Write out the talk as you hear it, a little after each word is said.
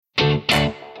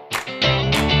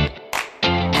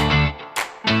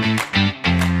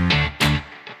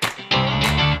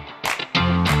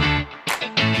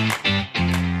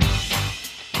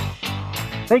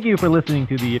Thank you for listening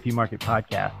to the If You Market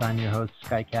podcast. I'm your host,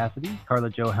 Sky Cassidy. Carla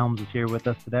Jo Helms is here with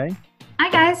us today. Hi,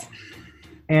 guys.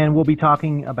 And we'll be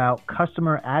talking about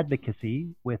customer advocacy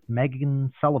with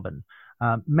Megan Sullivan.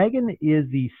 Megan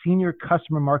is the Senior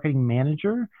Customer Marketing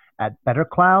Manager at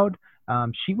BetterCloud.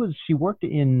 She worked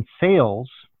in sales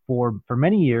for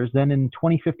many years, then in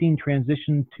 2015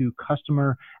 transitioned to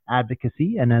customer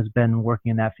advocacy and has been working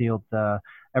in that field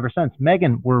ever since.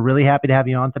 Megan, we're really happy to have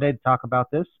you on today to talk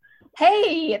about this.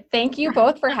 Hey, thank you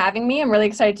both for having me. I'm really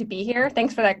excited to be here.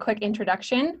 Thanks for that quick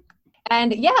introduction.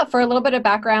 And yeah, for a little bit of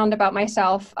background about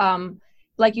myself,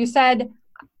 like you said,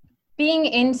 being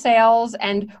in sales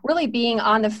and really being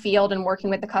on the field and working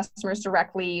with the customers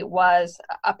directly was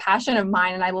a passion of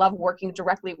mine, and I love working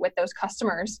directly with those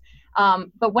customers.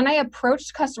 But when I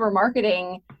approached customer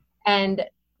marketing and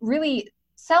really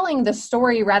selling the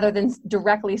story rather than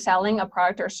directly selling a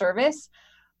product or service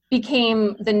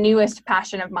became the newest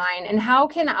passion of mine. And how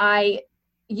can I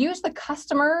use the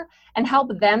customer and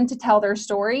help them to tell their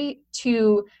story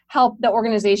to help the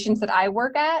organizations that I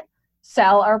work at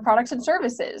sell our products and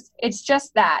services? It's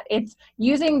just that. It's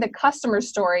using the customer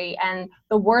story and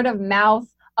the word of mouth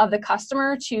of the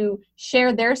customer to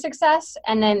share their success,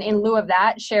 and then in lieu of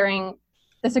that, sharing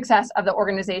the success of the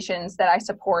organizations that I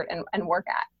support and work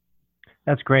at.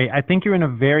 That's great. I think you're in a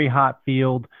very hot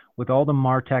field with all the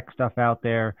MarTech stuff out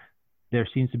there. There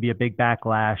seems to be a big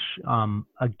backlash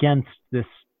against this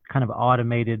kind of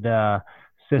automated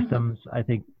systems. Mm-hmm. I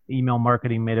think email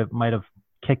marketing might have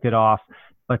kicked it off,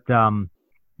 but a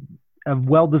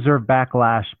well-deserved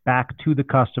backlash back to the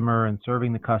customer and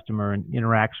serving the customer and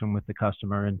interaction with the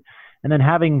customer, and then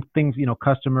having things,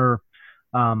 customer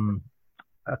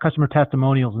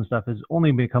testimonials and stuff has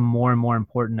only become more and more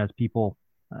important as people,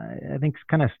 I think,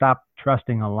 kind of stop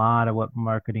trusting a lot of what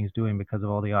marketing is doing because of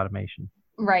all the automation.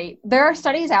 Right. There are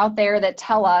studies out there that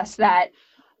tell us that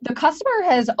the customer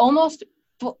has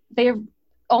they're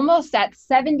almost at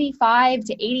 75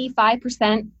 to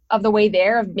 85% of the way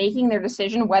there of making their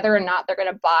decision whether or not they're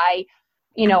going to buy,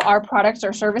 our products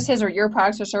or services or your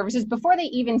products or services before they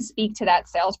even speak to that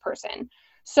salesperson.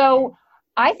 So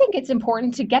I think it's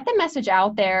important to get the message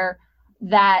out there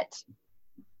that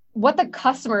what the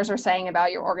customers are saying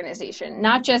about your organization,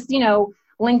 not just,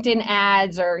 LinkedIn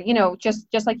ads or,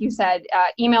 just like you said,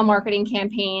 email marketing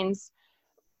campaigns,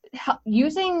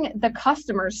 using the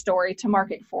customer story to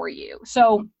market for you.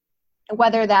 So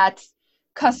whether that's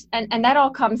and that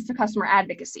all comes to customer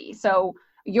advocacy. So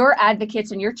your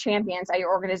advocates and your champions at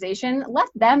your organization, let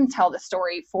them tell the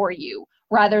story for you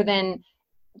rather than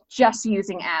just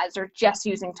using ads or just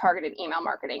using targeted email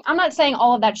marketing. I'm not saying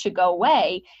all of that should go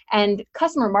away, and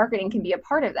customer marketing can be a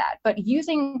part of that, but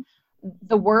using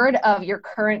the word of your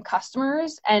current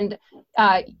customers and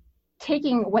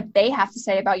taking what they have to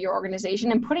say about your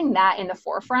organization and putting that in the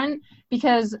forefront,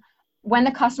 because when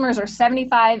the customers are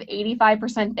 75,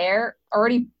 85% there,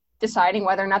 already deciding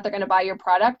whether or not they're going to buy your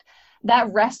product,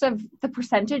 that rest of the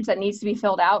percentage that needs to be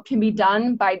filled out can be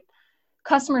done by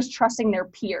customers trusting their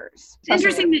peers. It's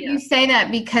interesting that you say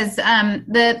that, because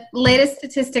the latest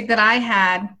statistic that I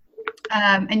had,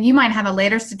 and you might have a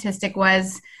later statistic,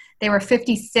 was they were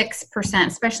 56%,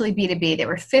 especially B2B, they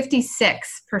were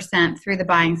 56% through the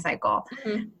buying cycle.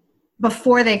 Mm-hmm.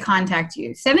 Before they contact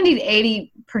you. 75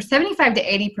 to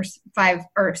 85,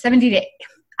 or 70 to,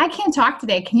 I can't talk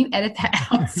today. Can you edit that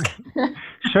out?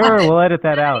 Sure, we'll edit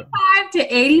that out. 75 to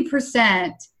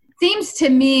 80% seems to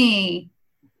me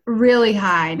really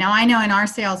high. Now, I know in our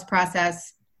sales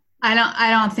process, I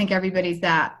don't think everybody's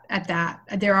at that.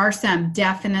 There are some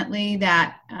definitely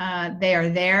that they are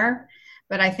there,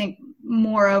 but I think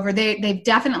moreover, they've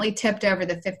definitely tipped over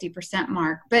the 50%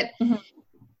 mark. But mm-hmm.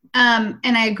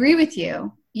 And I agree with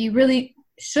you. You really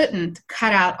shouldn't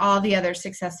cut out all the other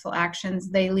successful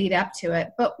actions. They lead up to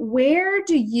it. But where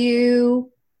do you,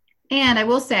 and I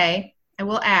will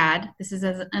add, this is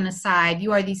as an aside,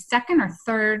 you are the second or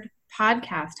third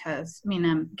podcast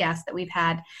guest that we've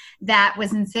had that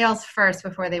was in sales first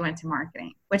before they went to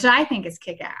marketing, which I think is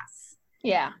kick-ass.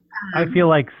 Yeah. I feel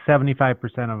like 75%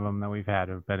 of them that we've had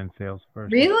have been in sales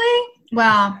first. Really?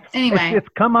 Well, anyway. It's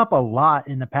come up a lot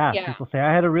in the past. Yeah. People say,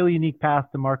 I had a really unique path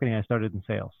to marketing. I started in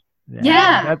sales.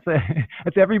 Yeah.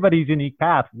 That's everybody's unique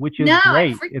path, which is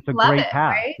great. It's a great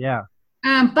path. Right? Yeah.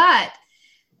 But,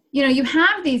 you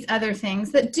have these other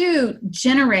things that do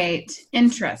generate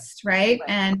interest, right?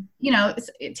 And,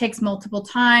 it takes multiple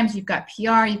times. You've got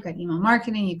PR, you've got email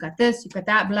marketing, you've got this, you've got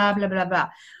that, blah, blah, blah, blah.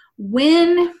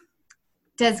 When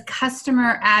does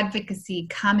customer advocacy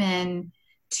come in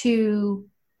to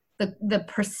the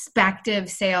prospective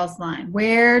sales line?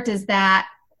 Where does that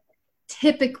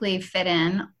typically fit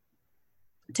in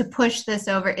to push this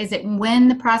over? Is it when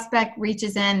the prospect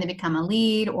reaches in, they become a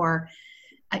lead, or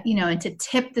and to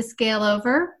tip the scale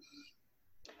over?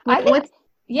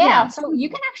 So you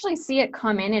can actually see it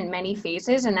come in many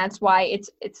phases, and that's why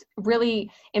it's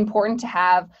really important to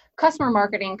have customer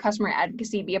marketing, customer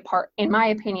advocacy be a part, in my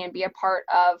opinion, be a part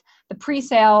of the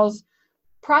pre-sales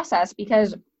process,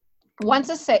 because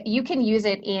once you can use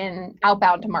it in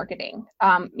outbound marketing.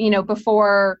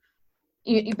 Before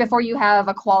you have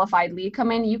a qualified lead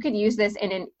come in, you could use this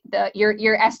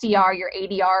your SDR, your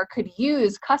ADR could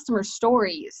use customer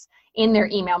stories in their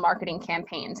email marketing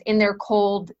campaigns, in their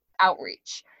cold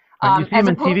outreach. You see them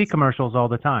in TV commercials all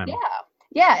the time.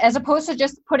 Yeah. As opposed to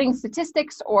just putting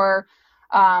statistics or,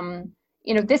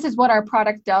 this is what our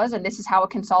product does and this is how it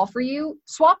can solve for you.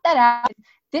 Swap that out.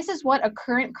 This is what a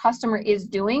current customer is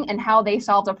doing and how they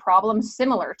solved a problem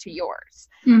similar to yours.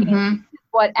 Mm-hmm.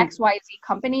 What XYZ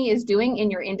company is doing in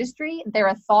your industry, they're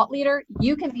a thought leader.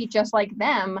 You can be just like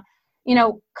them.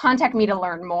 Contact me to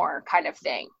learn more, kind of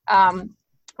thing.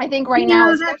 I think right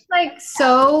now that's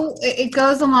it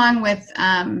goes along with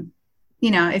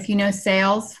if you know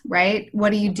sales, right?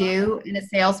 What do you do in a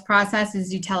sales process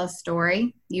is you tell a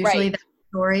story. Usually that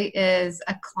story is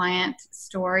a client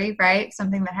story, right?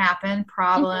 Something that happened,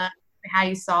 problem, how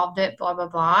you solved it, blah, blah,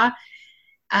 blah.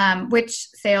 Which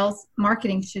sales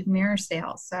marketing should mirror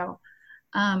sales. So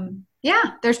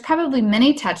there's probably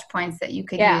many touch points that you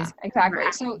could use. Yeah, exactly.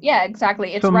 So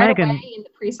exactly. It's right away in the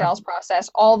pre-sales process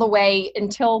all the way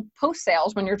until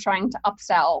post-sales when you're trying to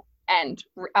upsell and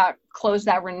close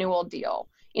that renewal deal.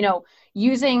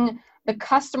 Using the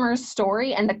customer's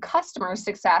story and the customer's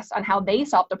success on how they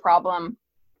solved the problem,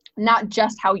 not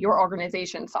just how your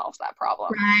organization solves that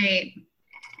problem. Right.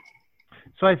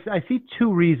 So I see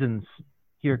two reasons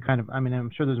here,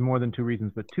 I'm sure there's more than two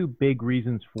reasons, but two big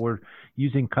reasons for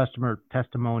using customer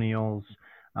testimonials,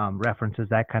 references,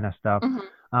 that kind of stuff.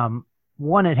 Mm-hmm.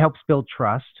 One, it helps build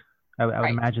trust. I would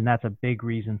imagine that's a big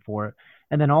reason for it.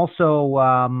 And then also,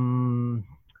 I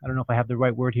don't know if I have the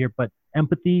right word here, but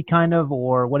empathy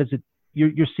or what is it?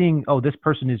 You're seeing, this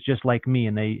person is just like me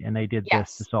and they did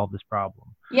this to solve this problem.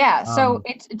 Yeah. So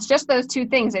it's just those two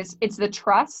things. It's the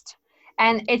trust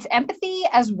and it's empathy,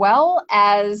 as well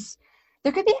as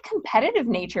there could be a competitive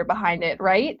nature behind it,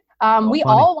 right? We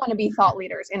all want to be thought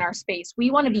leaders in our space.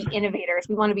 We want to be innovators.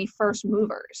 We want to be first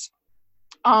movers.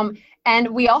 And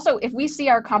we also, if we see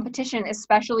our competition,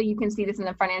 especially you can see this in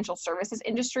the financial services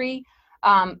industry,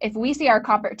 if we see our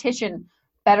competition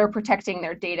better protecting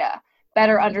their data,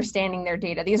 better understanding their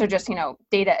data, these are just,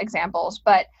 data examples,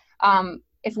 but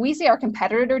if we see our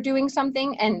competitor doing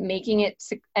something and making it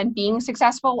and being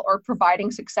successful or providing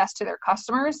success to their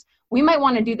customers, we might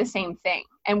want to do the same thing.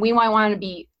 And we might want to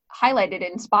be highlighted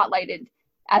and spotlighted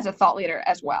as a thought leader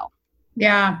as well.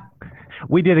 Yeah.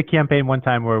 We did a campaign one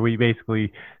time where we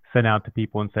basically sent out to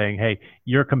people and saying, hey,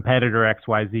 your competitor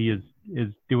XYZ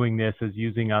is doing this, is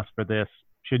using us for this.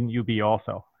 Shouldn't you be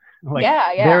also?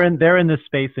 They're in this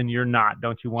space and you're not.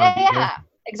 Don't you want to be here?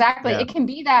 Exactly. Yeah. It can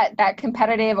be that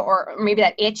competitive or maybe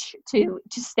that itch to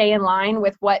stay in line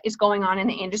with what is going on in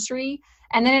the industry.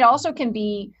 And then it also can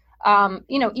be,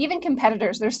 even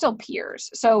competitors, they're still peers.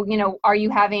 So, are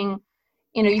you having,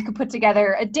 you could put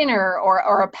together a dinner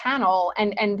or a panel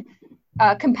and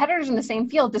competitors in the same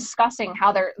field discussing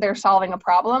how they're solving a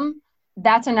problem.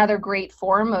 That's another great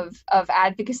form of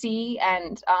advocacy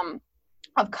and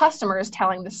of customers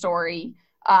telling the story.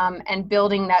 And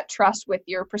building that trust with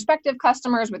your prospective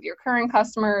customers, with your current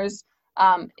customers.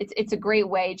 It's a great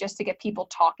way just to get people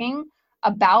talking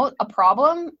about a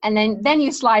problem, and then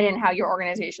you slide in how your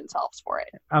organization solves for it.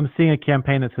 I'm seeing a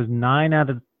campaign that says 9 out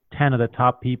of 10 of the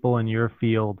top people in your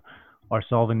field are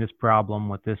solving this problem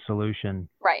with this solution.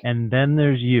 Right. And then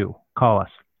there's you. Call us.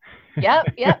 Yep,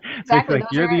 exactly. It's like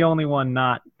you're the only one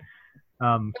not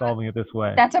solving it this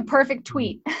way. That's a perfect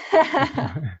tweet.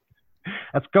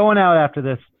 That's going out after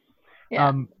this.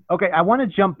 Yeah. Okay, I want to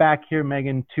jump back here,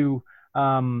 Megan, to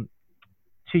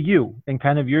you and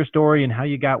kind of your story and how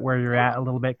you got where you're at a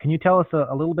little bit. Can you tell us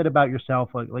a little bit about yourself?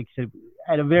 Like you said,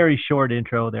 I had a very short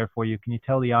intro there for you. Can you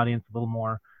tell the audience a little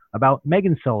more about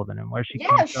Megan Sullivan and where she came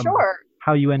from? Sure.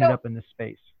 How you ended up in this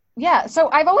space? Yeah, so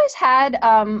I've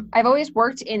always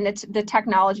worked in the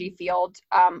technology field.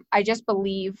 I just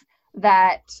believe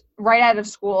that right out of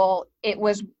school, it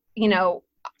was,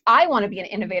 I want to be an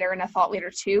innovator and a thought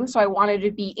leader too. So I wanted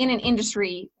to be in an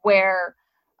industry where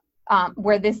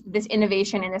this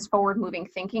innovation and this forward moving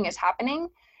thinking is happening.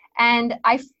 And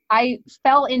I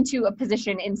fell into a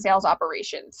position in sales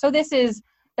operations. So this is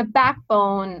the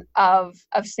backbone of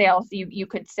sales, you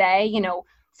could say,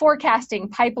 forecasting,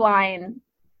 pipeline,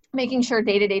 making sure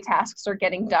day-to-day tasks are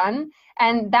getting done.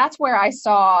 And that's where I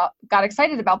got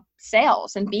excited about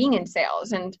sales and being in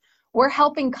sales. And we're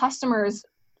helping customers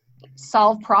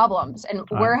solve problems, and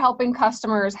we're helping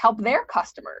customers help their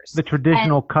customers. The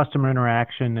traditional customer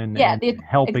interaction and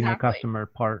helping the customer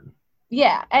part.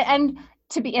 Yeah. And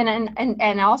to be,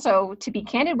 and also to be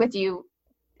candid with you,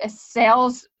 a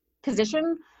sales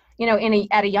position,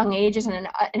 at a young age is an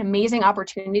amazing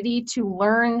opportunity to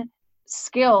learn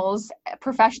skills,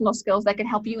 professional skills that can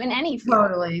help you in any field.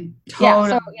 Totally. Yeah.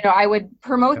 So, I would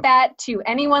promote that to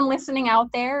anyone listening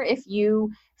out there. If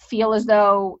you feel as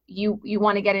though you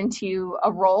want to get into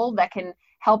a role that can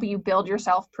help you build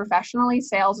yourself professionally,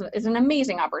 sales is an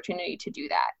amazing opportunity to do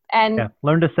that. And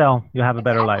learn to sell. You'll have a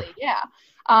better life. Yeah.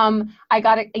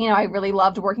 I really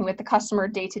loved working with the customer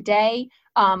day to day,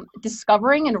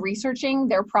 discovering and researching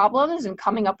their problems and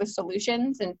coming up with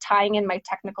solutions and tying in my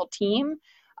technical team,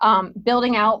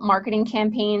 building out marketing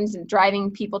campaigns and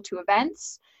driving people to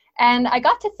events. And I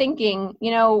got to thinking,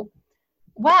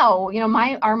 wow,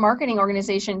 our marketing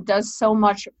organization does so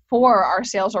much for our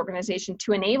sales organization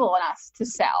to enable us to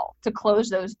sell, to close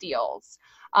those deals.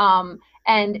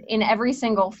 And in every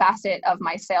single facet of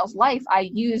my sales life,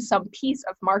 I use some piece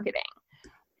of marketing.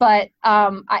 But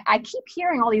I keep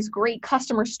hearing all these great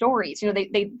customer stories.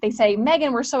 They say,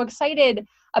 Megan, we're so excited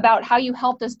about how you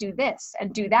helped us do this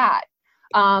and do that.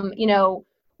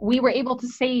 We were able to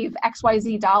save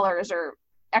XYZ dollars or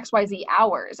XYZ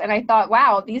hours. And I thought,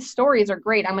 wow, these stories are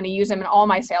great. I'm going to use them in all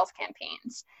my sales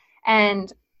campaigns.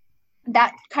 And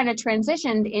that kind of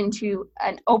transitioned into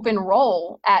an open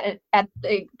role at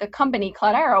the company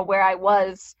Cloudera, where I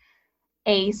was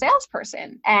a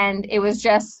salesperson. And it was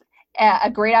just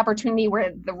a great opportunity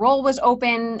where the role was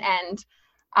open, and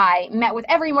I met with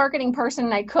every marketing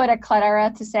person I could at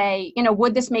Cloudera to say,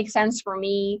 would this make sense for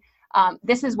me?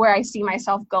 This is where I see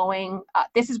myself going.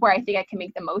 This is where I think I can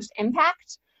make the most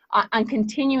impact on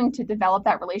continuing to develop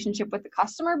that relationship with the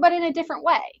customer, but in a different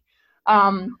way.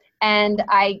 And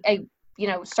I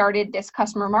started this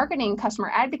customer marketing,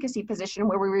 customer advocacy position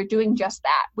where we were doing just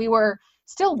that. We were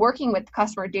still working with the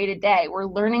customer day to day. We're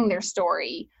learning their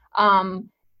story.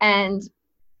 And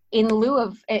in lieu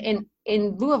of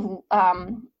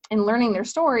learning their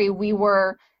story, we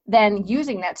were then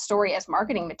using that story as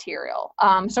marketing material.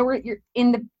 So at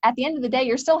the end of the day,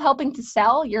 you're still helping to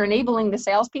sell, you're enabling the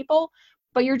salespeople,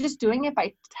 but you're just doing it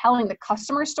by telling the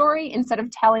customer story instead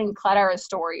of telling Cloudera's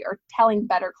story or telling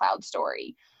Better Cloud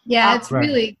story. Yeah, it's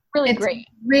really great.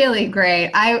 Really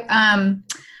great.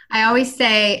 I always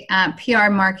say PR,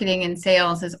 marketing, and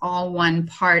sales is all one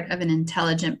part of an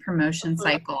intelligent promotion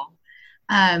cycle.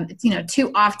 It's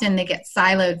too often they get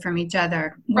siloed from each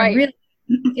other. Right. Really,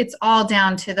 it's all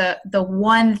down to the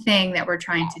one thing that we're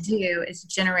trying to do is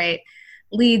generate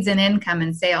leads and income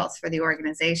and sales for the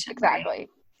organization. Exactly. Right?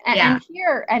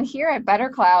 And here at Better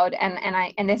Cloud,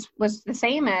 and this was the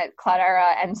same at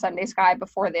Cloudera and Sunday Sky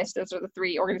before this. Those are the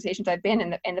three organizations I've been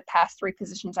in the past three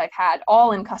positions I've had,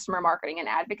 all in customer marketing and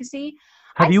advocacy.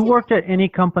 Have you worked at any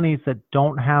companies that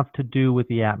don't have to do with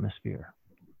the atmosphere?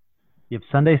 You have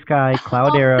Sunday Sky,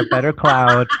 Cloudera, Better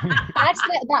Cloud. That's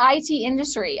the IT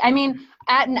industry. I mean,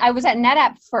 I was at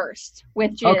NetApp first,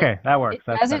 which is okay. That works.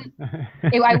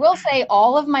 I will say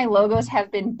all of my logos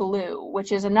have been blue,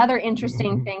 which is another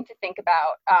interesting thing to think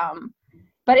about.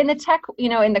 But in the tech,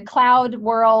 in the cloud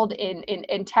world,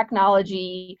 in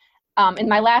technology, in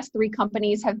my last three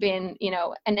companies have been,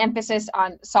 an emphasis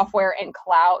on software and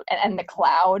cloud and the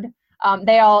cloud.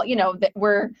 They all,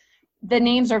 the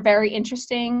names are very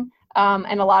interesting.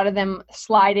 And a lot of them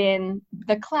slide in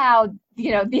the cloud,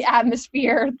 the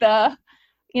atmosphere,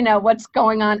 what's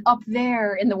going on up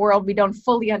there in the world we don't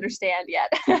fully understand yet.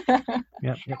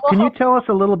 Yep. Can you tell us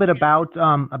a little bit about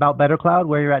Better Cloud,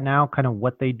 where you're at now, kind of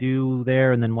what they do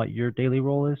there, and then what your daily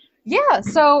role is? Yeah.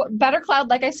 So Better Cloud,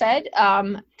 like I said,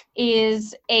 Better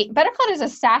Cloud is a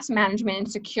SaaS management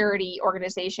and security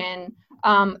organization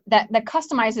that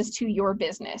customizes to your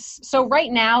business. So right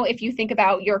now, if you think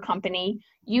about your company,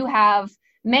 you have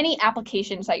many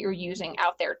applications that you're using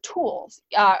out there, tools.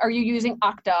 Are you using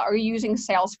Okta? Are you using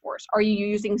Salesforce? Are you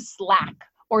using Slack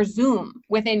or Zoom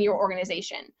within your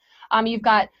organization? You've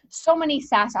got so many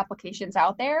SaaS applications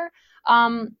out there.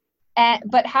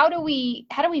 But how do we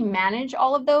manage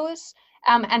all of those?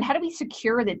 And how do we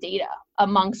secure the data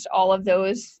amongst all of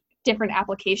those different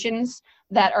applications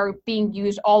that are being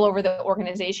used all over the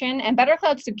organization? And Better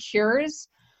Cloud secures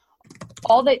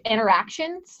all the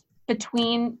interactions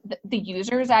between the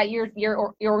users at your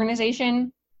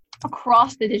organization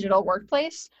across the digital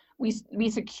workplace. We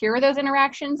secure those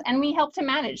interactions and we help to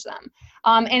manage them.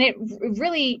 And it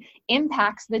really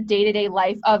impacts the day-to-day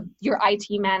life of your IT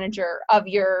manager, of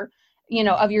your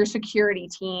security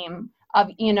team, of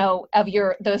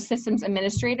those systems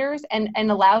administrators, and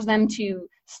allows them to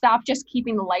stop just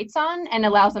keeping the lights on and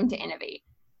allows them to innovate.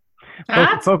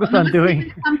 Focus on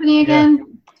doing company again.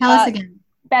 Yeah. Tell us again.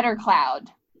 BetterCloud.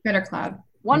 BetterCloud.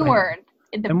 One word.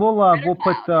 And we'll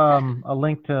put a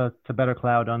link to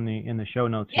BetterCloud in the show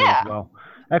notes here as well.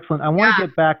 Excellent. I want to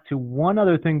get back to one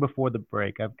other thing before the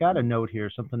break. I've got a note here,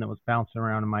 something that was bouncing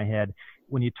around in my head.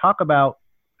 When you talk about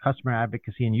customer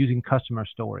advocacy and using customer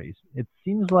stories, it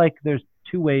seems like there's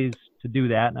two ways to do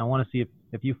that, and I want to see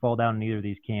if you fall down in either of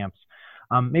these camps.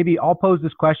 Maybe I'll pose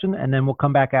this question, and then we'll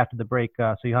come back after the break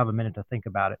so you have a minute to think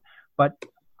about it. But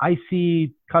I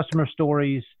see customer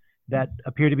stories that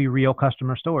appear to be real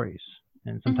customer stories.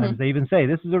 And sometimes they even say,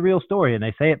 this is a real story. And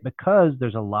they say it because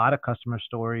there's a lot of customer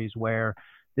stories where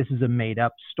this is a made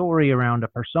up story around a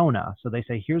persona. So they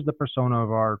say, here's the persona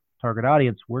of our target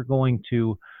audience. We're going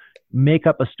to make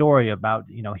up a story about,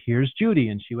 here's Judy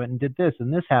and she went and did this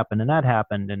and this happened and that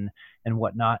happened and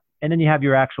whatnot. And then you have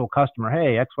your actual customer.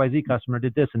 Hey, XYZ customer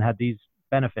did this and had these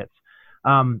benefits.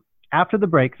 After the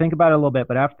break, think about it a little bit,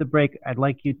 but after the break, I'd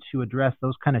like you to address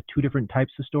those kind of two different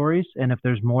types of stories. And if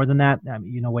there's more than that,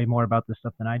 you know way more about this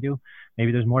stuff than I do.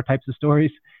 Maybe there's more types of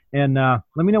stories. And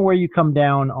let me know where you come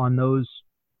down on those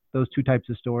two types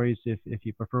of stories, if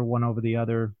you prefer one over the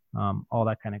other, all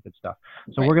that kind of good stuff.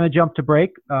 So We're going to jump to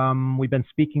break. We've been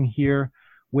speaking here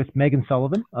with Megan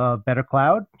Sullivan of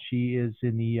BetterCloud. She is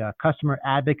in the customer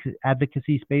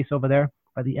advocacy space over there.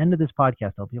 By the end of this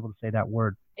podcast, I'll be able to say that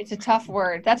word. It's a tough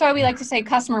word. That's why we like to say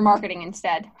customer marketing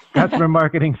instead. Customer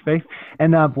marketing space.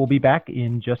 And we'll be back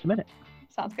in just a minute.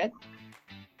 Sounds good.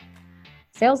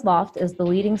 SalesLoft is the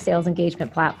leading sales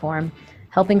engagement platform,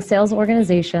 helping sales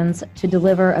organizations to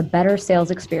deliver a better sales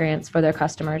experience for their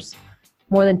customers.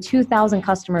 More than 2,000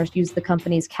 customers use the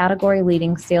company's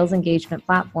category-leading sales engagement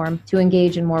platform to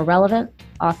engage in more relevant,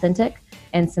 authentic,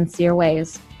 and sincere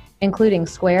ways, including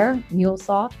Square,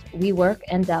 MuleSoft, WeWork,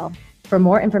 and Dell. For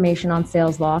more information on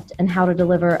SalesLoft and how to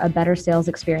deliver a better sales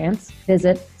experience,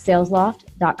 visit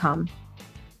salesloft.com.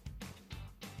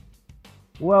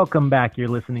 Welcome back. You're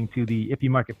listening to the If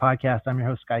You Market podcast. I'm your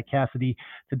host, Guy Cassidy.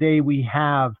 Today we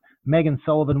have Megan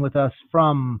Sullivan with us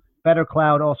from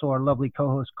BetterCloud, also our lovely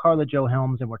co-host, Carla Jo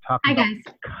Helms, and we're talking about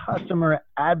customer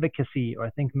advocacy, or I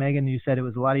think, Megan, you said it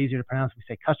was a lot easier to pronounce if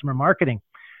we say customer marketing.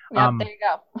 Yep, there you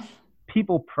go.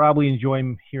 People probably enjoy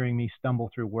hearing me stumble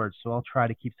through words, so I'll try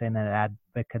to keep saying that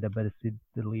advocacy.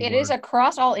 It is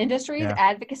across all industries. Yeah.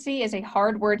 Advocacy is a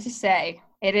hard word to say.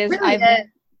 It is. Really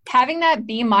having that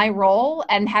be my role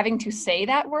and having to say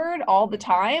that word all the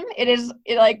time.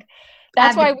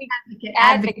 That's why we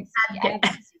advocacy.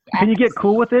 Can you get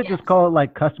cool with it? Yes. Just call it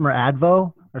like customer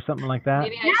advo or something like that.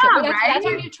 Maybe that's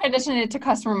why we transitioned it to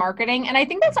customer marketing, and I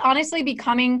think that's honestly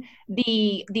becoming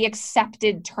the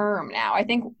accepted term now. I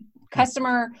think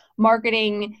customer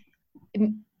marketing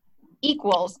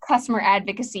equals customer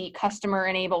advocacy, customer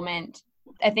enablement.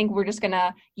 I think we're just going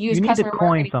to use customer marketing.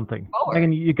 You need to coin something.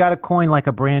 Megan, you got to coin like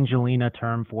a Brangelina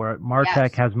term for it.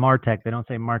 MarTech has MarTech. They don't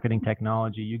say marketing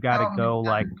technology. You got to go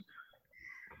like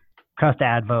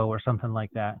CustAdvo or something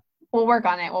like that. We'll work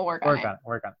on it. Work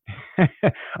on it.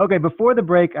 Okay, before the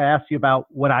break, I asked you about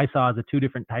what I saw as the two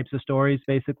different types of stories,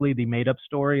 basically the made-up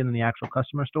story and then the actual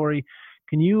customer story.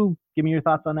 Can you give me your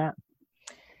thoughts on that?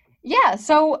 Yeah.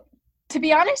 So to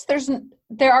be honest,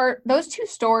 there are those two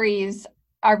stories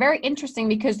are very interesting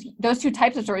because those two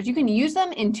types of stories, you can use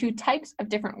them in two types of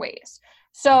different ways.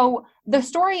 So the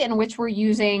story in which we're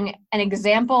using an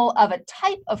example of a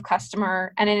type of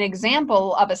customer and an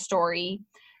example of a story,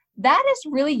 that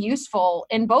is really useful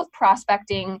in both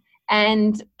prospecting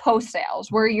and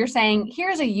post-sales, where you're saying,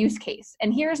 here's a use case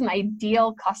and here's an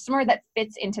ideal customer that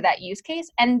fits into that use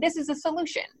case, and this is a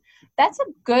solution. That's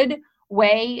a good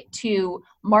way to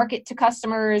market to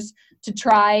customers, to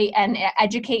try and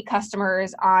educate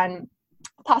customers on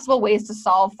possible ways to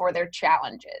solve for their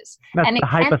challenges. That's the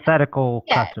hypothetical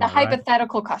customer. Yeah, the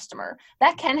hypothetical customer.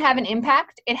 That can have an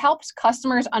impact. It helps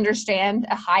customers understand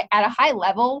at a high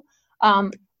level,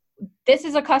 this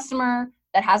is a customer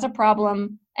that has a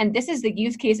problem, and this is the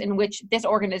use case in which this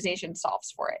organization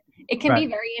solves for it. It can be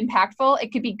very impactful.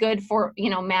 It could be good for,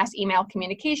 mass email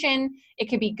communication. It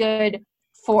could be good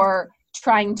for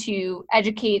trying to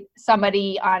educate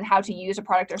somebody on how to use a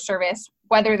product or service,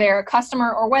 whether they're a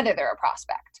customer or whether they're a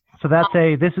prospect. So that's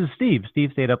this is Steve.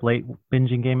 Steve stayed up late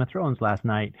binging Game of Thrones last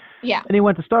night. Yeah. And he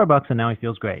went to Starbucks and now he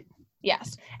feels great.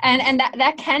 Yes. And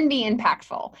that can be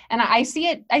impactful. And I see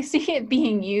it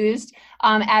being used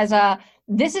as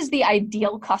this is the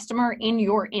ideal customer in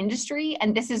your industry,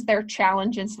 and this is their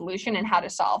challenge and solution and how to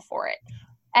solve for it.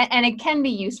 And it can be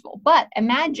useful. But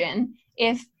imagine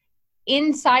if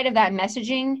inside of that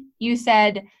messaging, you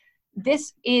said,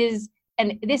 this is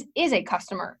a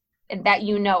customer that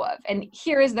you know of, and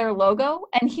here is their logo,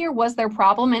 and here was their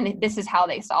problem, and this is how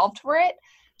they solved for it.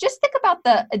 Just think about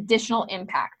the additional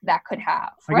impact that could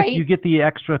have, right? I guess you get the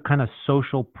extra kind of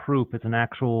social proof. It's an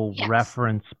actual Yes.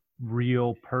 reference,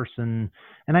 real person.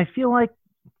 And I feel like,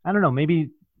 I don't know,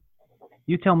 maybe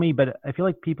you tell me, but I feel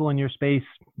like people in your space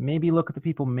maybe look at the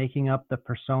people making up the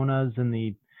personas and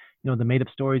the made up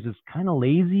stories as kind of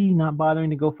lazy, not bothering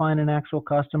to go find an actual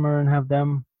customer and have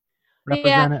them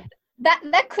represent it.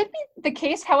 That could be the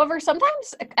case. However,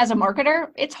 sometimes as a marketer,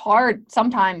 it's hard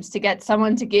sometimes to get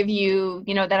someone to give you,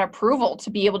 that approval to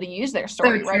be able to use their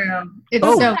story. So right? true. It's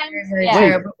Oh. so very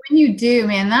true. But when you do,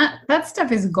 man, that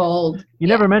stuff is gold. You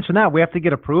never mentioned that. We have to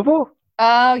get approval?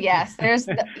 Oh yes, there's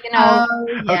Oh, yeah.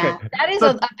 Okay. that is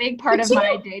So- a big part of But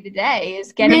my day to day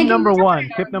is getting Tip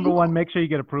Megan, number one, make sure you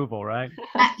get approval, right?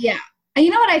 Yeah. And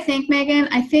you know what I think, Megan?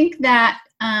 I think that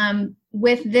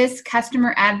with this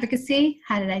customer advocacy,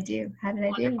 how did I do?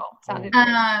 wonderful. Sounded great.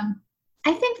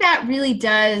 I think that really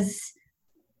does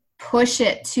push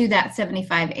it to that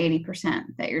 75-80%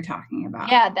 that you're talking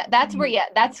about. Yeah, that's where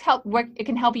where it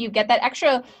can help you get that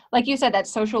extra, like you said, that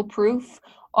social proof,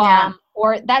 Yeah.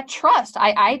 or that trust.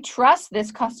 I trust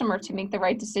this customer to make the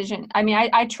right decision. I mean,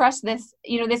 I trust this,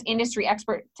 this industry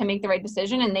expert to make the right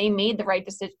decision, and they made the right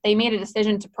decision. They made a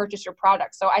decision to purchase your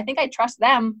product. So I think I trust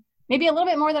them maybe a little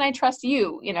bit more than I trust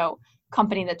you,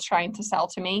 company that's trying to sell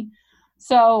to me.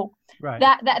 So Right.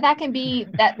 that can be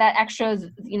that extra,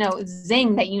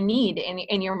 zing that you need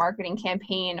in your marketing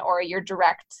campaign or your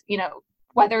direct,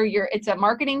 whether it's a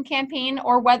marketing campaign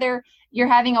or whether you're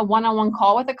having a one-on-one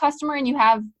call with a customer and you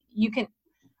can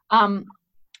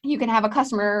have a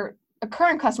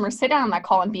current customer sit down on that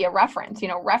call and be a reference,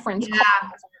 reference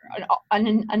Yeah. call,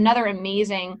 another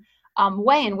amazing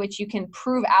way in which you can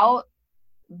prove out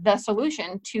the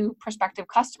solution to prospective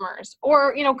customers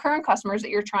or, current customers that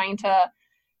you're trying to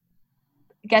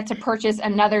get to purchase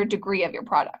another degree of your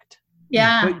product.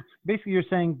 Yeah. But basically, you're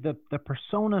saying the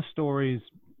persona stories,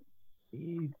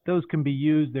 those can be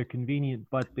used, they're convenient,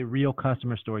 but the real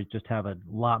customer stories just have a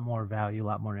lot more value, a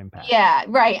lot more impact. Yeah,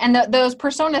 right. And those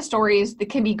persona stories that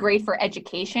can be great for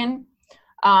education,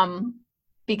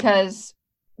 because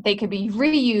they could be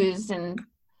reused and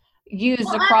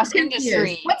used across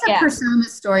industry. What's a persona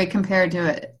story compared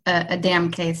to a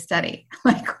damn case study?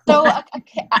 Like, so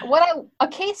a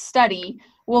case study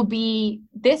will be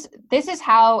this is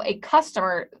how a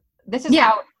customer,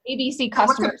 how ABC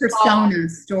customer. What's a persona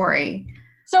story?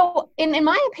 So in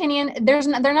my opinion, they're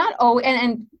not,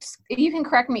 and you can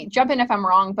correct me, jump in if I'm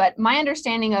wrong, but my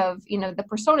understanding of, the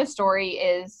persona story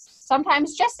is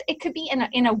sometimes it could be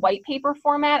in a white paper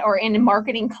format or in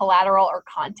marketing collateral or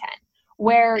content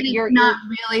where you're not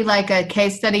really like a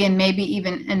case study and maybe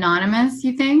even anonymous,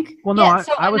 you think? Well, no, yeah,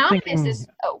 so I was anonymous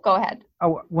thinking. go ahead.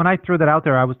 When I threw that out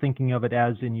there, I was thinking of it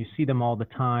as, and you see them all the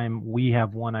time. We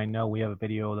have one, I know we have a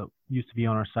video that used to be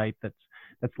on our site that's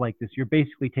like this. You're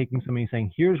basically taking somebody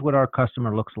saying, here's what our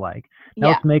customer looks like. Now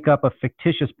let's make up a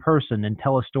fictitious person and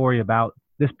tell a story about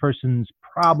this person's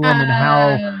problem and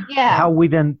how we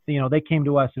then, they came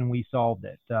to us and we solved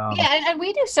it. And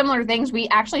we do similar things. We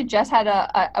actually just had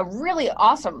a really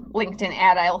awesome LinkedIn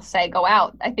ad, I'll say, go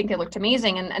out. I think it looked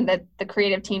amazing, and the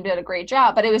creative team did a great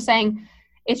job. But it was saying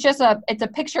it's a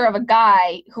picture of a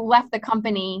guy who left the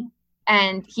company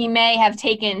and he may have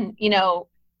taken,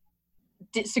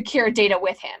 secure data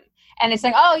with him. And it's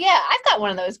like, oh yeah, I've got one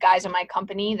of those guys in my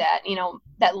company that,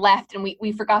 that left and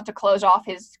we forgot to close off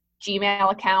his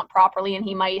Gmail account properly and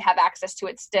he might have access to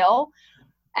it still.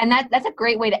 And that's a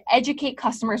great way to educate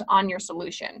customers on your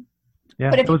solution.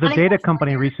 Yeah, there was a data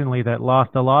company recently that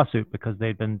lost a lawsuit because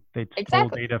they'd stole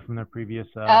data from their previous.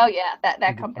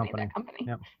 That company.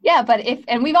 Yep. Yeah, but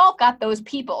and we've all got those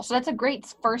people, so that's a great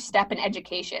first step in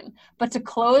education. But to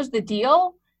close the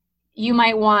deal, you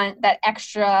might want that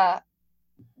extra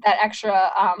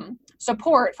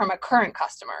support from a current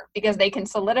customer because they can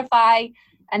solidify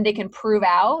and they can prove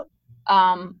out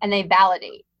and they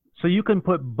validate. So you can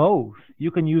put both.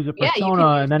 You can use a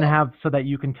persona and then have so that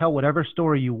you can tell whatever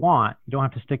story you want. You don't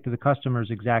have to stick to the customer's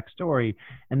exact story.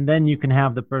 And then you can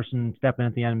have the person step in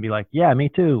at the end and be like, yeah, me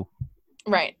too.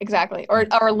 Right, exactly. Or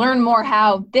learn more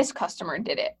how this customer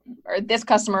did it or this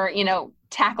customer,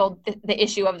 tackled the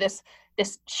issue of this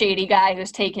this shady guy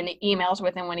who's taking the emails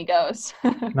with him when he goes.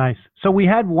 Nice. So we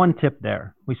had one tip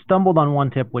there. We stumbled on one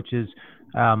tip, which is,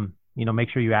 make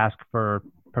sure you ask for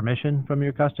permission from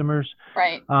your customers.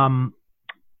 Right.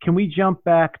 Can we jump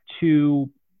back to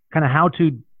kind of how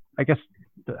to, I guess,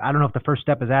 I don't know if the first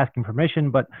step is asking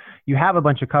permission, but you have a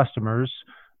bunch of customers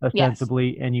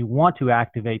ostensibly, and you want to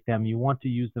activate them. You want to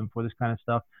use them for this kind of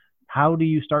stuff. How do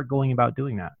you start going about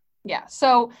doing that? Yeah.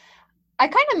 So I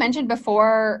kind of mentioned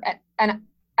before, and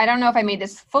I don't know if I made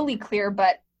this fully clear,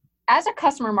 but as a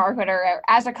customer marketer or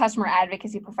as a customer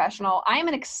advocacy professional, I am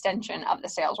an extension of the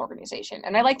sales organization,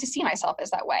 and I like to see myself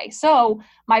as that way. So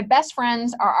my best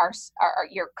friends are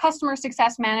your customer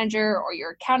success manager or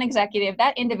your account executive,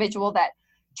 that individual that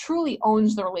truly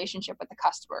owns the relationship with the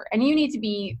customer. And you need to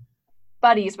be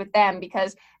buddies with them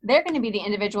because they're going to be the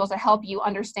individuals that help you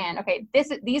understand, okay,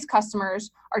 these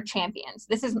customers are champions.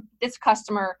 This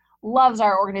customer loves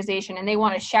our organization and they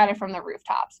want to shout it from the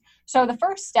rooftops. So the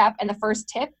first step and the first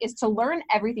tip is to learn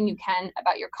everything you can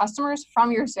about your customers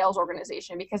from your sales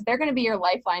organization, because they're going to be your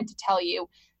lifeline to tell you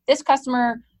this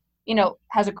customer,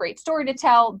 has a great story to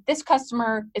tell. This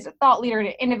customer is a thought leader and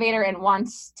an innovator and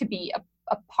wants to be a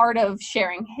part of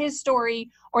sharing his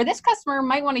story, or this customer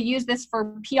might want to use this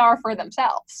for PR for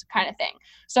themselves, kind of thing.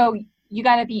 So you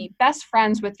got to be best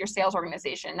friends with your sales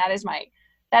organization. That is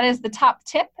the top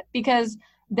tip, because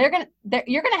you're going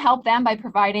to help them by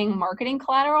providing marketing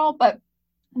collateral, but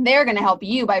they're going to help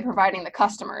you by providing the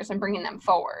customers and bringing them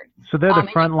forward. So they're the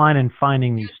front line in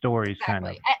finding these stories. Exactly.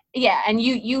 Kind of. Yeah. And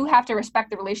you have to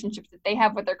respect the relationships that they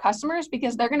have with their customers,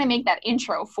 because they're going to make that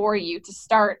intro for you to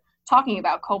start talking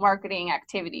about co-marketing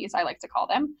activities, I like to call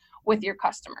them, with your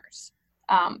customers.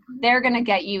 They're going to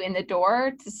get you in the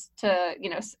door to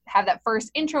have that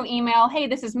first intro email. Hey,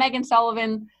 this is Megan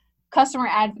Sullivan, Customer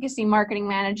Advocacy Marketing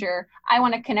Manager. I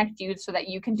want to connect you so that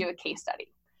you can do a case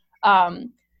study.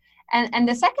 And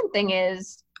the second thing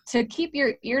is to keep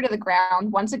your ear to the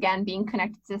ground, once again, being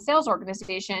connected to the sales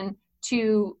organization,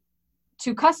 to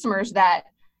customers that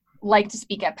like to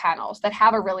speak at panels, that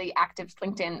have a really active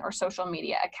LinkedIn or social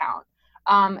media account.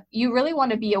 You really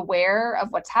want to be aware of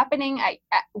what's happening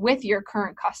with your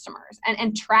current customers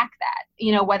and track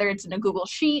that, whether it's in a Google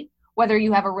Sheet, whether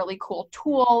you have a really cool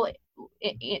tool,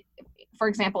 for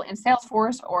example, in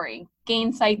Salesforce or in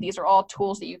Gainsight. These are all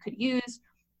tools that you could use.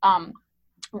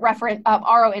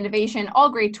 RO Innovation, all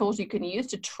great tools you can use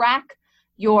to track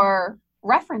your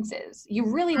references. You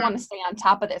really want to stay on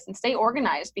top of this and stay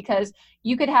organized, because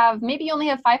you could maybe you only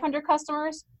have 500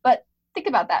 customers, but think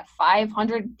about that,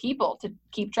 500 people to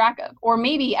keep track of. Or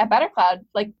maybe at BetterCloud,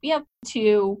 we have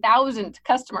 2,000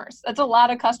 customers. That's a lot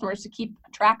of customers to keep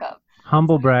track of.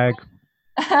 Humble brag.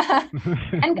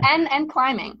 and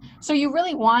climbing. So you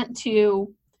really want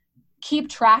to keep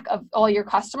track of all your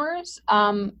customers,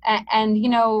 and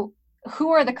who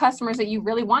are the customers that you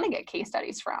really want to get case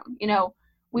studies from.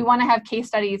 We want to have case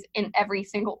studies in every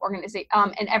single organization,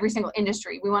 in every single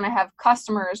industry. We want to have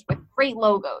customers with great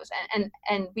logos,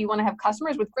 and we want to have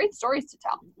customers with great stories to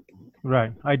tell.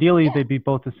 Right. Ideally, they'd be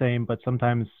both the same, but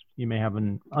sometimes you may have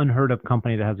an unheard of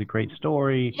company that has a great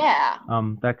story. Yeah.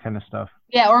 That kind of stuff.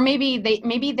 Yeah, or maybe they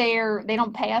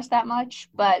don't pay us that much,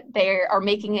 but they are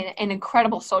making an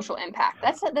incredible social impact.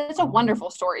 That's a wonderful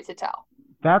story to tell.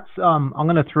 That's I'm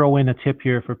going to throw in a tip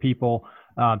here for people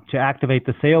to activate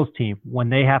the sales team when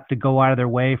they have to go out of their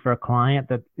way for a client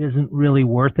that isn't really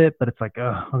worth it, but it's like,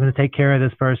 I'm going to take care of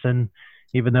this person,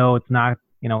 even though it's not,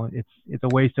 it's a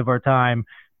waste of our time,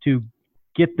 to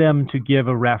get them to give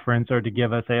a reference or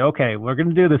to say, okay, we're going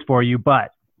to do this for you,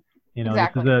 but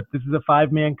exactly. This is a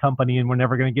 5-man company and we're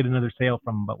never going to get another sale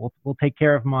from them, but we'll take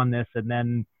care of them on this. And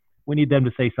then we need them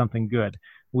to say something good.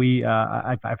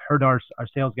 I've heard our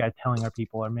sales guys telling our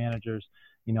people, our managers,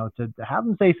 to have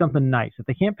them say something nice. If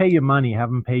they can't pay you money, have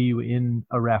them pay you in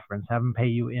a reference, have them pay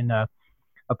you in a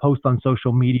post on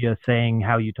social media saying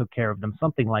how you took care of them,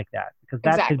 something like that, because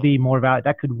that exactly. could be more value.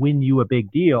 That could win you a big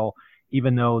deal,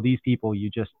 even though these people, you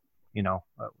just,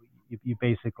 you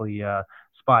basically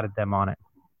spotted them on it.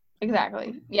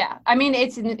 Exactly. Yeah. I mean,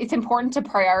 it's important to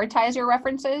prioritize your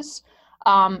references.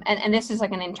 And this is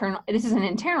an internal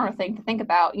thing to think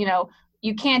about.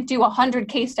 You can't do 100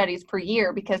 case studies per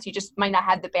year because you just might not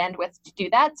have the bandwidth to do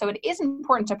that. So it is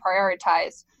important to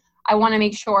prioritize. I want to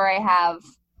make sure I have,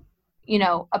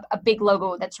 a big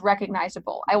logo that's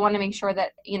recognizable. I want to make sure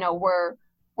that, we're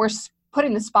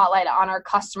putting the spotlight on our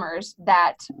customers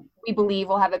that we believe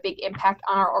will have a big impact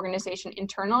on our organization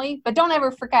internally. But don't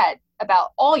ever forget about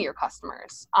all your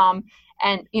customers,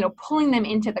 and pulling them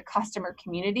into the customer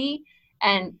community.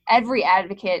 And every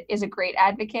advocate is a great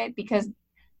advocate, because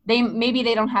they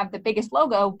don't have the biggest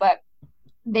logo, but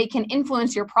they can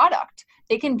influence your product.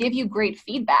 They can give you great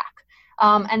feedback.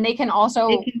 And they can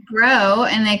also grow,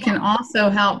 and they can also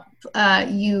help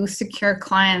you secure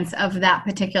clients of that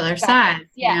particular size.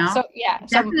 Yeah. You know? So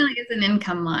definitely is an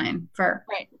income line for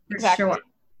sure.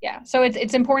 Yeah. So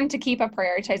it's important to keep a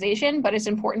prioritization, but it's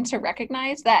important to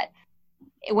recognize that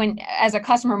when, as a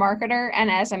customer marketer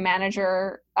and as a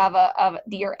manager of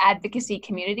your advocacy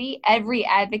community, every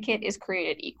advocate is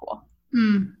created equal.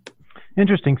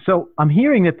 Interesting. So I'm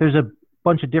hearing that there's a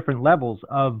bunch of different levels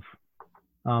of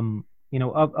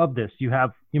of this.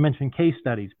 You mentioned case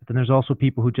studies, but then there's also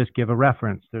people who just give a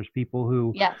reference. There's people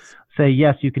who say,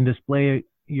 yes, you can display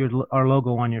our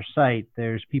logo on your site.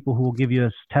 There's people who will give you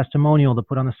a testimonial to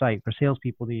put on the site for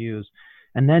salespeople to use.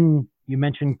 And then you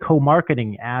mentioned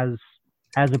co-marketing as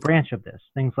a branch of this.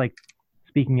 Things like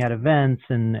speaking at events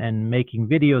and making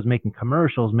videos, making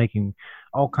commercials, making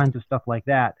all kinds of stuff like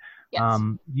that. Yes.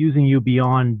 Using you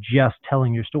beyond just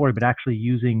telling your story, but actually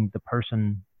using the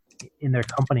person in their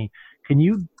company. Can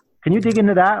you dig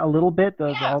into that a little bit?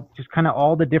 Just kind of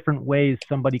all the different ways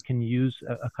somebody can use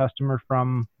a customer,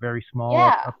 from very small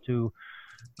up to,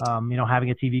 having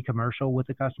a TV commercial with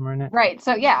a customer in it. Right.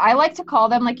 So I like to call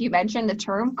them, like you mentioned, the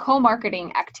term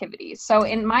co-marketing activities. So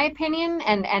in my opinion,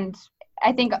 and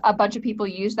I think a bunch of people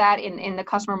use that in the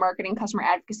customer marketing, customer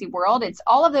advocacy world, it's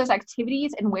all of those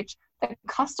activities in which the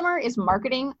customer is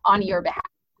marketing on your behalf.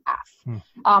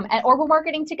 Or we're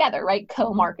marketing together, right?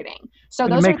 Co-marketing. So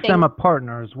those makes them a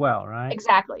partner as well, right?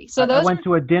 Exactly. So I went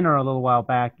to a dinner a little while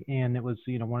back, and it was,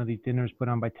 one of these dinners put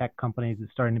on by tech companies.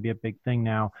 It's starting to be a big thing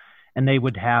now. And they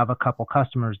would have a couple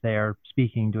customers there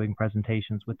speaking, doing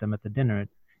presentations with them at the dinner.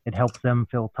 It helps them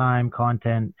fill time,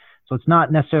 content. So it's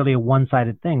not necessarily a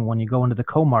one-sided thing. When you go into the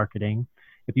co-marketing,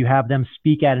 if you have them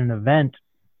speak at an event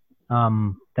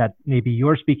that maybe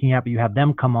you're speaking at, but you have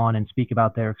them come on and speak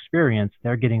about their experience,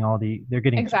 they're getting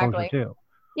exposure too.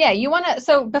 Yeah, you want to.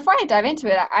 So before I dive into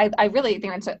it, I really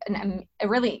think it's a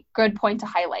really good point to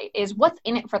highlight is what's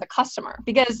in it for the customer,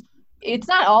 because it's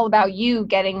not all about you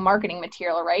getting marketing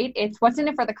material, right? It's what's in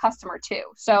it for the customer too.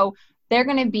 So they're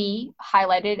going to be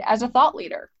highlighted as a thought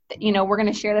leader. We're going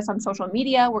to share this on social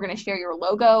media. We're going to share your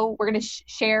logo. We're going to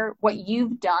share what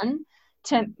you've done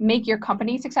to make your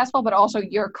company successful, but also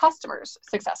your customers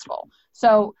successful.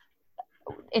 So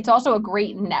it's also a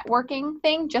great networking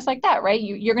thing, just like that, right?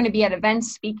 You're going to be at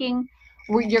events speaking,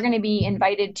 where you're going to be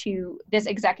invited to this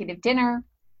executive dinner.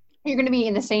 You're going to be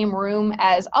in the same room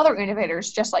as other innovators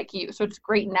just like you. So it's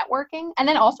great networking. And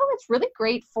then also it's really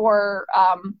great for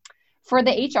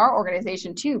the HR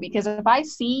organization too, because if I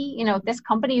see, this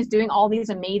company is doing all these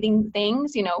amazing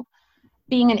things,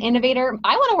 being an innovator,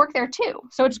 I want to work there too.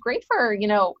 So it's great for,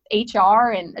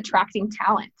 HR and attracting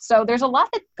talent. So there's a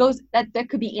lot that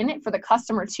could be in it for the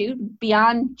customer too,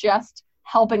 beyond just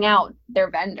helping out their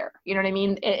vendor. You know what I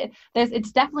mean?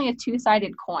 It's definitely a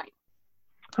two-sided coin.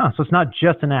 So it's not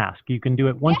just an ask. You can do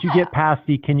it once you get past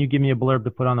can you give me a blurb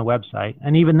to put on the website?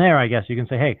 And even there, I guess you can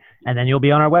say, hey, and then you'll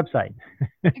be on our website.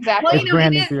 Exactly. It's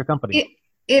branding for your company.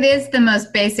 It is the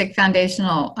most basic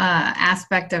foundational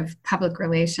aspect of public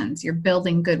relations. You're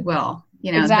building goodwill.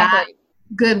 Exactly. That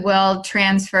goodwill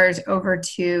transfers over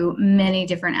to many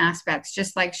different aspects.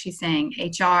 Just like she's saying,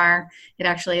 HR, it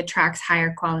actually attracts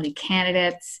higher quality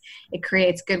candidates. It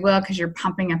creates goodwill because you're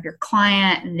pumping up your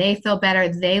client and they feel better.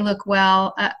 They look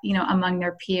well, among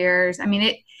their peers. I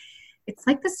mean, it's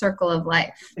like the circle of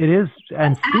life. It is.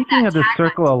 And speaking of the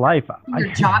circle of life,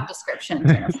 your job description.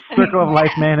 Circle of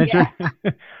life manager.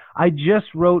 Yeah. I just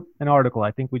wrote an article.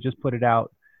 I think we just put it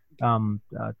out to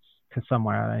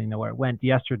somewhere. I don't know where it went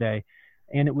yesterday.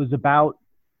 And it was about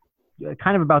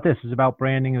kind of about this. It was about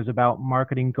branding. It was about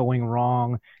marketing going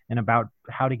wrong and about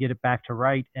how to get it back to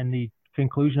right. And the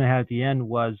conclusion I had at the end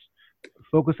was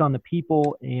focus on the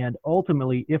people. And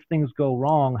ultimately, if things go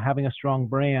wrong, having a strong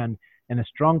brand and a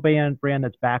strong brand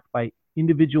that's backed by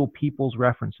individual people's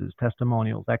references,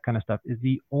 testimonials, that kind of stuff is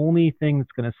the only thing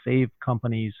that's going to save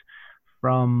companies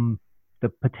from the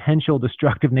potential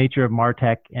destructive nature of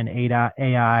MarTech and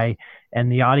AI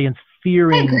and the audience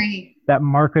fearing that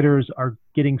marketers are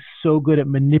getting so good at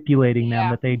manipulating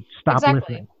them that they stop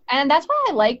listening. And that's why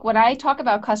I like when I talk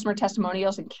about customer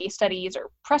testimonials and case studies or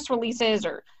press releases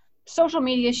or social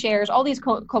media shares, all these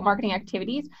co-marketing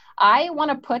activities, I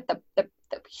want to put the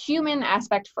human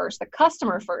aspect first, the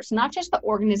customer first, not just the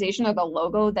organization or the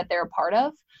logo that they're a part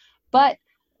of, but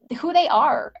who they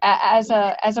are as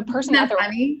a person. Isn't that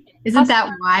funny? Isn't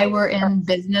that why we're in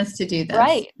business, to do this?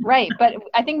 Right. But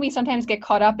I think we sometimes get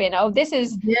caught up in, this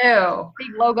is big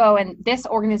logo and this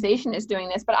organization is doing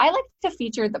this. But I like to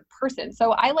feature the person.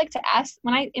 So I like to ask,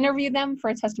 when I interview them for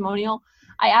a testimonial,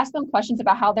 I ask them questions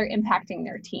about how they're impacting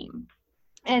their team.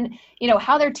 And,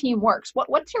 how their team works.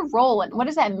 What's your role and what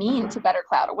does that mean to Better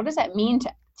Cloud? Or what does that mean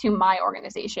to my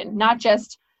organization? Not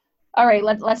just, all right,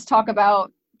 let's talk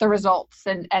about the results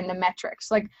and the metrics.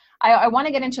 Like I want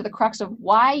to get into the crux of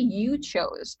why you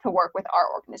chose to work with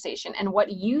our organization and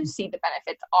what you see the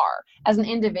benefits are as an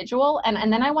individual.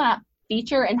 And then I want to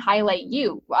feature and highlight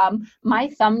you.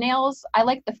 My thumbnails, I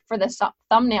like for the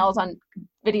thumbnails on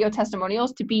video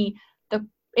testimonials to be the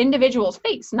individual's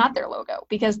face, not their logo,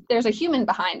 because there's a human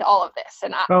behind all of this.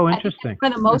 And interesting.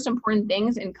 One of the most important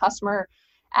things in customer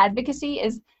advocacy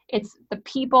is it's the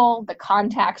people, the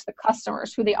contacts, the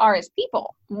customers, who they are as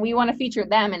people. We want to feature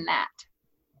them in that.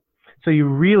 So you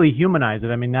really humanize it.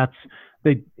 I mean, that's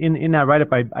in that write-up,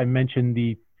 I mentioned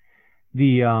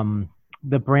the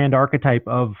brand archetype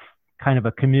of kind of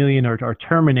a chameleon or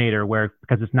Terminator,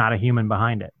 because it's not a human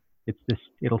behind it.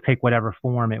 It'll take whatever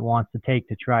form it wants to take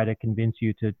to try to convince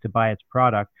you to buy its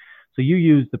product. So you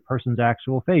use the person's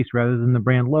actual face rather than the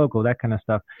brand logo, that kind of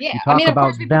stuff. Yeah, you talk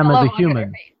about them as a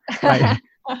human. Right.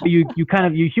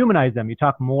 you humanize them. You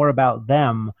talk more about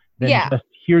them than just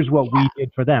here's what we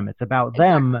did for them. It's about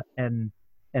them and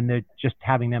they're just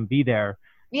having them be there.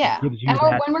 Yeah. And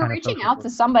when we're reaching out to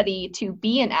somebody to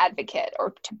be an advocate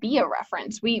or to be a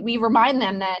reference, we remind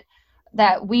them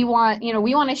that we want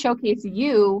to showcase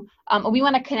you. We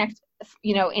want to connect,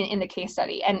 in the case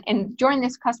study and join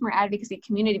this customer advocacy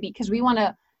community, because we want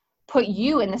to put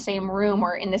you in the same room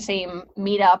or in the same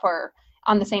meetup or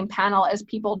on the same panel as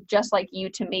people just like you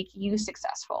to make you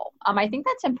successful. I think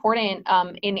that's important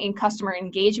in customer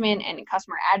engagement and in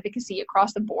customer advocacy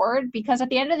across the board, because at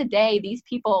the end of the day, these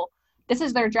people, this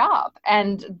is their job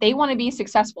and they want to be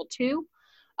successful too.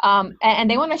 And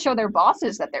they want to show their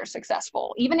bosses that they're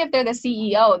successful. Even if they're the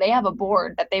CEO, they have a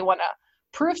board that they want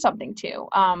to prove something to.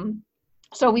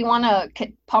 So we want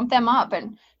to pump them up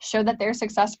and show that they're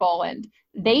successful and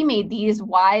they made these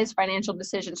wise financial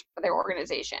decisions for their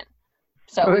organization.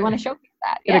 So we want to showcase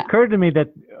that. It occurred to me that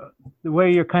the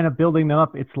way you're kind of building them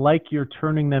up, it's like you're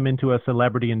turning them into a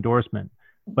celebrity endorsement,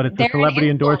 but it's a celebrity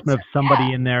endorsement of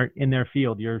somebody in their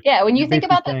field. When you think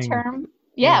about the term,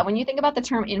 when you think about the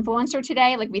term influencer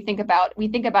today, like we think about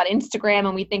Instagram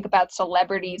and we think about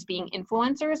celebrities being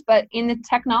influencers, but in the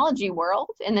technology world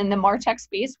and in the MarTech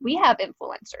space, we have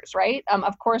influencers, right?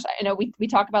 Of course, I know we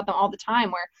talk about them all the time,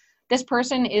 where this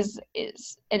person is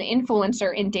an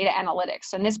influencer in data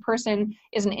analytics, and this person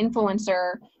is an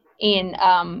influencer in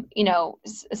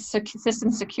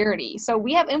system security. So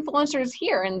we have influencers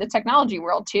here in the technology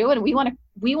world too, and we want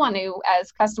to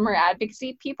as customer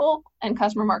advocacy people and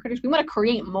customer marketers, we want to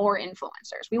create more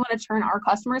influencers. We want to turn our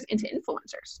customers into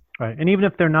influencers. Right, and even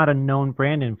if they're not a known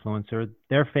brand influencer,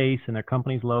 their face and their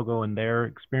company's logo and their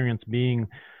experience being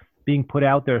put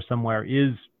out there somewhere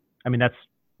that's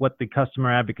what the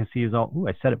customer advocacy is all. Ooh,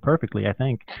 I said it perfectly, I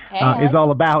think. Is all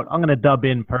about. I'm going to dub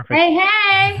in perfect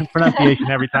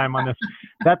pronunciation every time on this.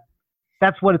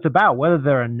 That's what it's about. Whether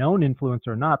they're a known influencer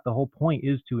or not, the whole point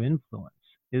is to influence,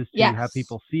 is to have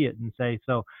people see it and say,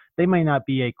 so they may not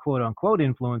be a quote unquote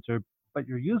influencer, but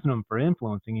you're using them for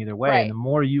influencing either way. Right. And the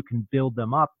more you can build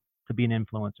them up to be an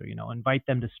influencer, invite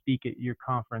them to speak at your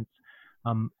conference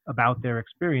about their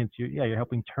experience. You're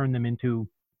helping turn them into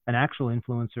an actual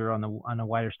influencer on a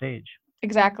wider stage.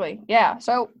 Exactly. Yeah.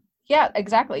 So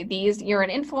exactly. You're an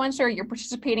influencer, you're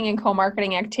participating in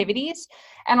co-marketing activities.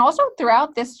 And also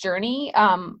throughout this journey,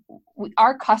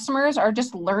 our customers are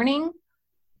just learning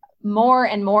more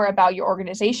and more about your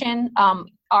organization.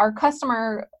 Our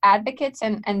customer advocates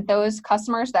and those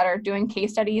customers that are doing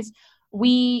case studies,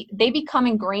 they become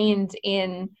ingrained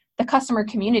in the customer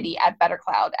community at Better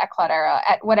Cloud, at Cloudera,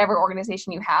 at whatever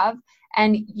organization you have.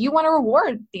 And you want to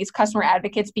reward these customer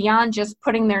advocates beyond just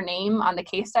putting their name on the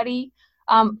case study.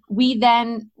 We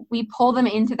pull them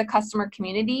into the customer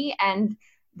community, and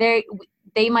they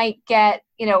might get,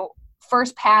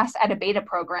 first pass at a beta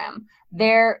program.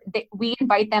 We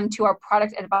invite them to our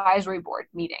product advisory board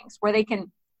meetings where they can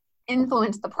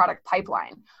influence the product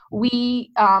pipeline.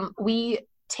 We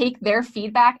take their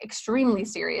feedback extremely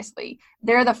seriously.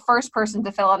 They're the first person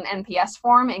to fill out an NPS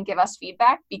form and give us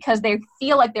feedback because they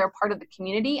feel like they're part of the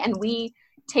community, and we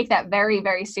take that very,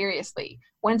 very seriously.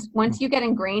 Once you get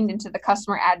ingrained into the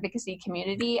customer advocacy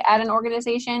community at an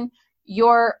organization,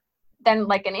 you're then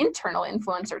like an internal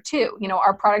influencer too.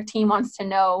 Our product team wants to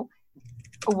know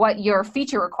what your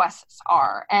feature requests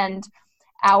are. And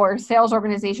our sales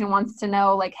organization wants to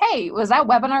know, like, hey, was that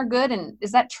webinar good? And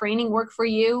is that training work for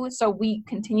you? So we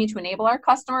continue to enable our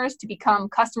customers to become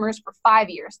customers for 5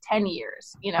 years, 10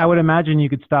 years, you know. I would imagine you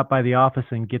could stop by the office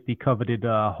and get the coveted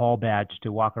hall badge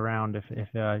to walk around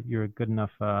if you're a good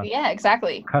enough yeah,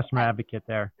 exactly. customer advocate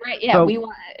there. Right. Yeah, so we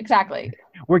want, exactly.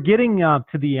 We're getting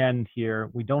to the end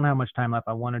here. We don't have much time left.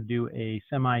 I want to do a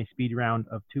semi-speed round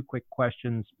of 2 quick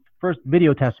questions. First,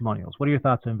 video testimonials. What are your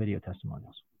thoughts on video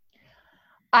testimonials?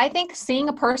 I think seeing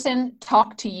a person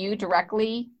talk to you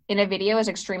directly in a video is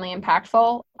extremely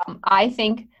impactful. I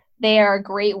think they are a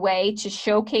great way to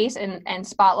showcase and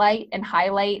spotlight and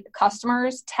highlight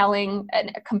customers telling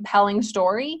a compelling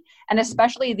story. And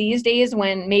especially these days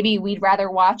when maybe we'd rather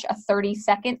watch a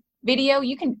 30-second video,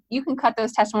 you can cut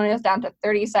those testimonials down to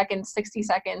 30 seconds, 60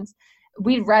 seconds.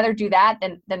 We'd rather do that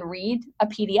than read a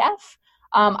PDF.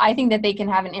 I think that they can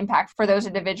have an impact for those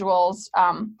individuals,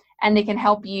 and they can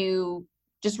help you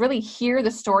just really hear the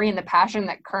story and the passion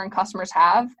that current customers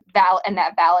have, and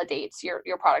that validates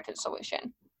your product and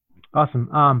solution. Awesome.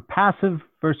 Passive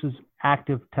versus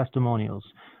active testimonials.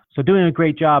 So doing a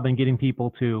great job in getting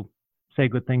people to say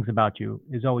good things about you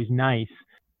is always nice.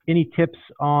 Any tips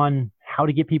on how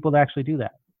to get people to actually do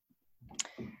that?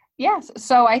 Yes.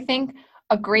 So I think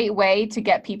a great way to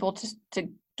get people to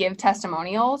give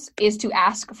testimonials is to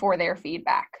ask for their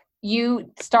feedback.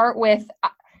 You start with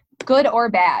good or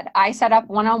bad. I set up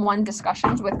one-on-one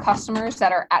discussions with customers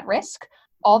that are at risk,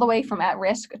 all the way from at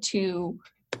risk to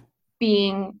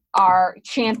being our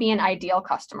champion ideal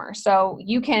customer. So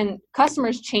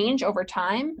customers change over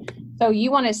time. So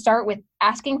you want to start with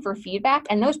asking for feedback,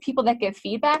 and those people that give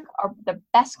feedback are the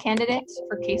best candidates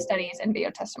for case studies and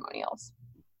video testimonials.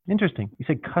 Interesting. You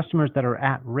said customers that are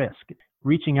at risk,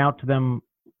 reaching out to them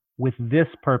with this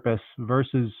purpose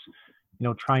versus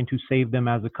trying to save them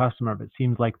as a customer. If it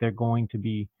seems like they're going to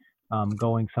be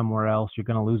going somewhere else, you're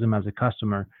going to lose them as a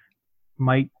customer,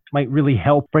 might really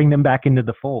help bring them back into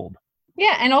the fold.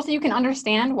 Yeah, and also you can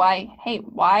understand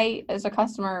why as a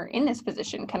customer in this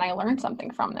position, can I learn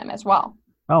something from them as well?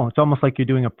 Oh, it's almost like you're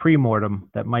doing a pre-mortem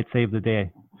that might save the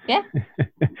day. Yeah.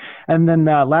 And then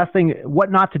last thing,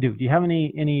 what not to do. Do you have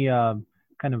any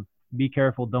kind of be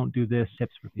careful, don't do this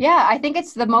tips for people? Yeah, I think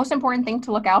it's the most important thing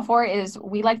to look out for is,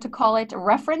 we like to call it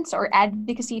reference or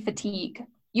advocacy fatigue.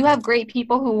 You have great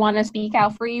people who want to speak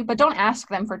out for you, but don't ask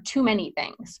them for too many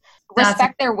things.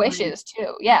 Respect their wishes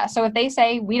too. Yeah. So if they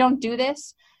say we don't do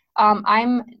this,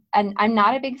 I'm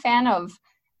not a big fan of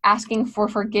asking for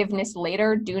forgiveness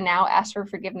later. Do now, ask for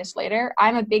forgiveness later.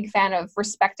 I'm a big fan of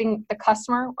respecting the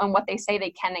customer and what they say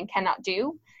they can and cannot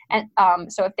do. And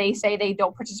so if they say they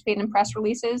don't participate in press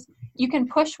releases, you can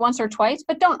push once or twice,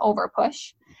 but don't over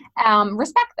push.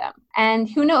 Respect them. And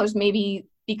who knows, maybe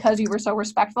because you were so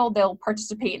respectful, they'll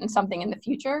participate in something in the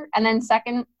future. And then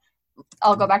second,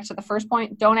 I'll go back to the first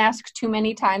point, don't ask too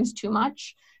many times too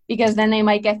much, because then they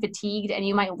might get fatigued and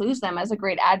you might lose them as a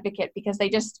great advocate because they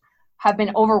just have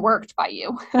been overworked by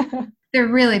you. They're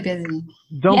really busy.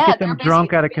 Don't get them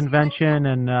drunk at a convention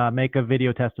and make a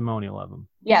video testimonial of them.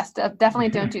 Yes, definitely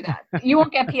don't do that. You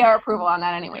won't get PR approval on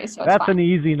that anyway, so that's fine. An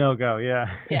easy no-go, yeah.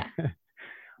 Yeah.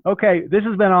 Okay, this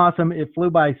has been awesome. It flew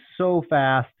by so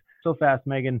fast,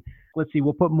 Megan. Let's see,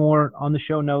 we'll put more on the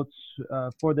show notes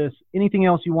for this. Anything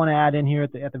else you want to add in here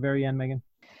at the very end, Megan?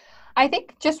 I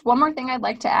think just one more thing I'd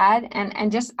like to add,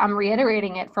 and just I'm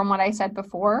reiterating it from what I said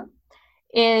before,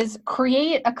 is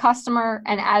create a customer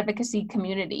and advocacy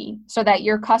community so that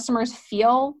your customers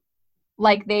feel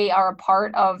like they are a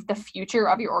part of the future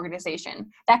of your organization.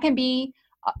 That can be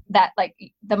that like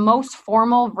the most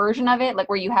formal version of it, like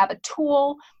where you have a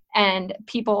tool and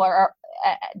people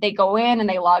they go in and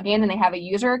they log in and they have a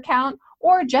user account,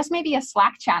 or just maybe a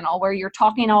Slack channel where you're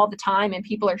talking all the time and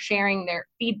people are sharing their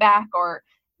feedback, or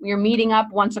you're meeting up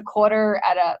once a quarter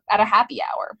at a happy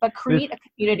hour, but create a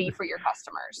community for your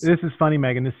customers. This is funny,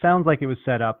 Megan. This sounds like it was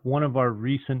set up. One of our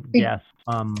recent guests,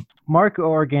 Mark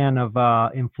Organ of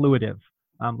Influitive.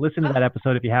 Listen to that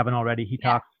episode if you haven't already. He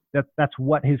talks, that's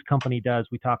what his company does.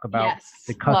 We talk about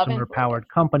the customer-powered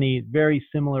company. Very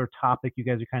similar topic. You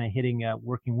guys are kind of hitting,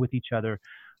 working with each other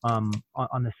on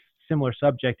the similar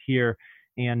subject here.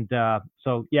 And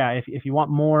so, if you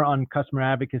want more on customer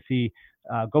advocacy,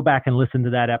 go back and listen to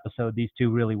that episode. These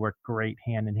two really work great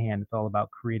hand in hand. It's all about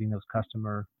creating those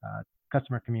customer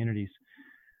communities.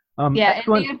 And the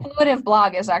Influitive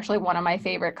blog is actually one of my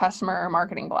favorite customer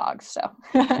marketing blogs. So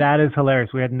that is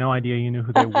hilarious. We had no idea you knew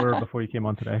who they were before you came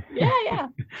on today. Yeah.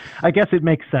 I guess it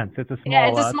makes sense. It's a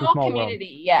small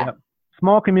community. World. Yeah.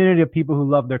 Small community of people who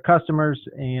love their customers,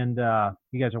 and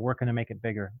you guys are working to make it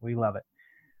bigger. We love it.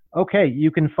 Okay,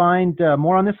 you can find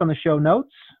more on this on the show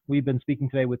notes. We've been speaking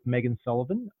today with Megan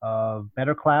Sullivan of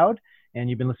BetterCloud, and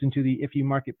you've been listening to the If You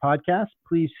Market podcast.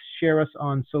 Please share us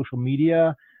on social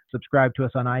media, subscribe to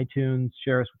us on iTunes,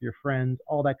 share us with your friends,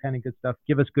 all that kind of good stuff.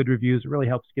 Give us good reviews. It really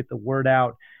helps get the word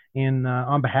out. And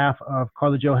on behalf of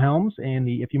Carla Jo Helms and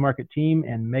the If You Market team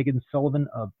and Megan Sullivan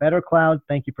of BetterCloud,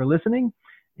 thank you for listening.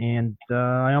 And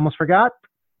I almost forgot.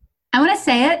 I want to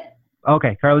say it.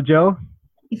 Okay, Carla Jo.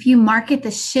 If you market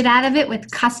the shit out of it with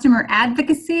customer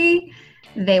advocacy,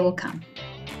 they will come.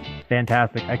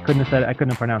 Fantastic. I couldn't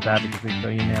have pronounced advocacy, so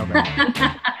you nailed it.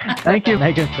 Thank you,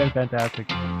 Megan. It's been fantastic.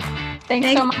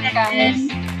 Thanks so much, guys.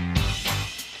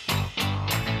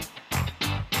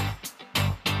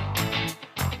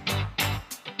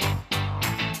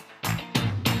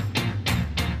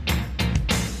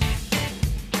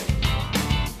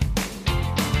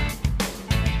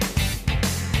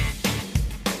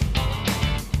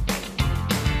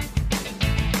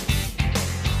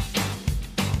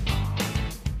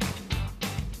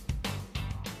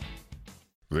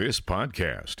 This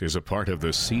podcast is a part of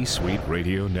the C-Suite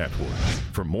Radio Network.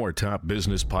 For more top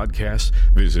business podcasts,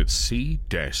 visit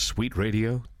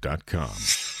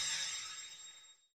c-suiteradio.com.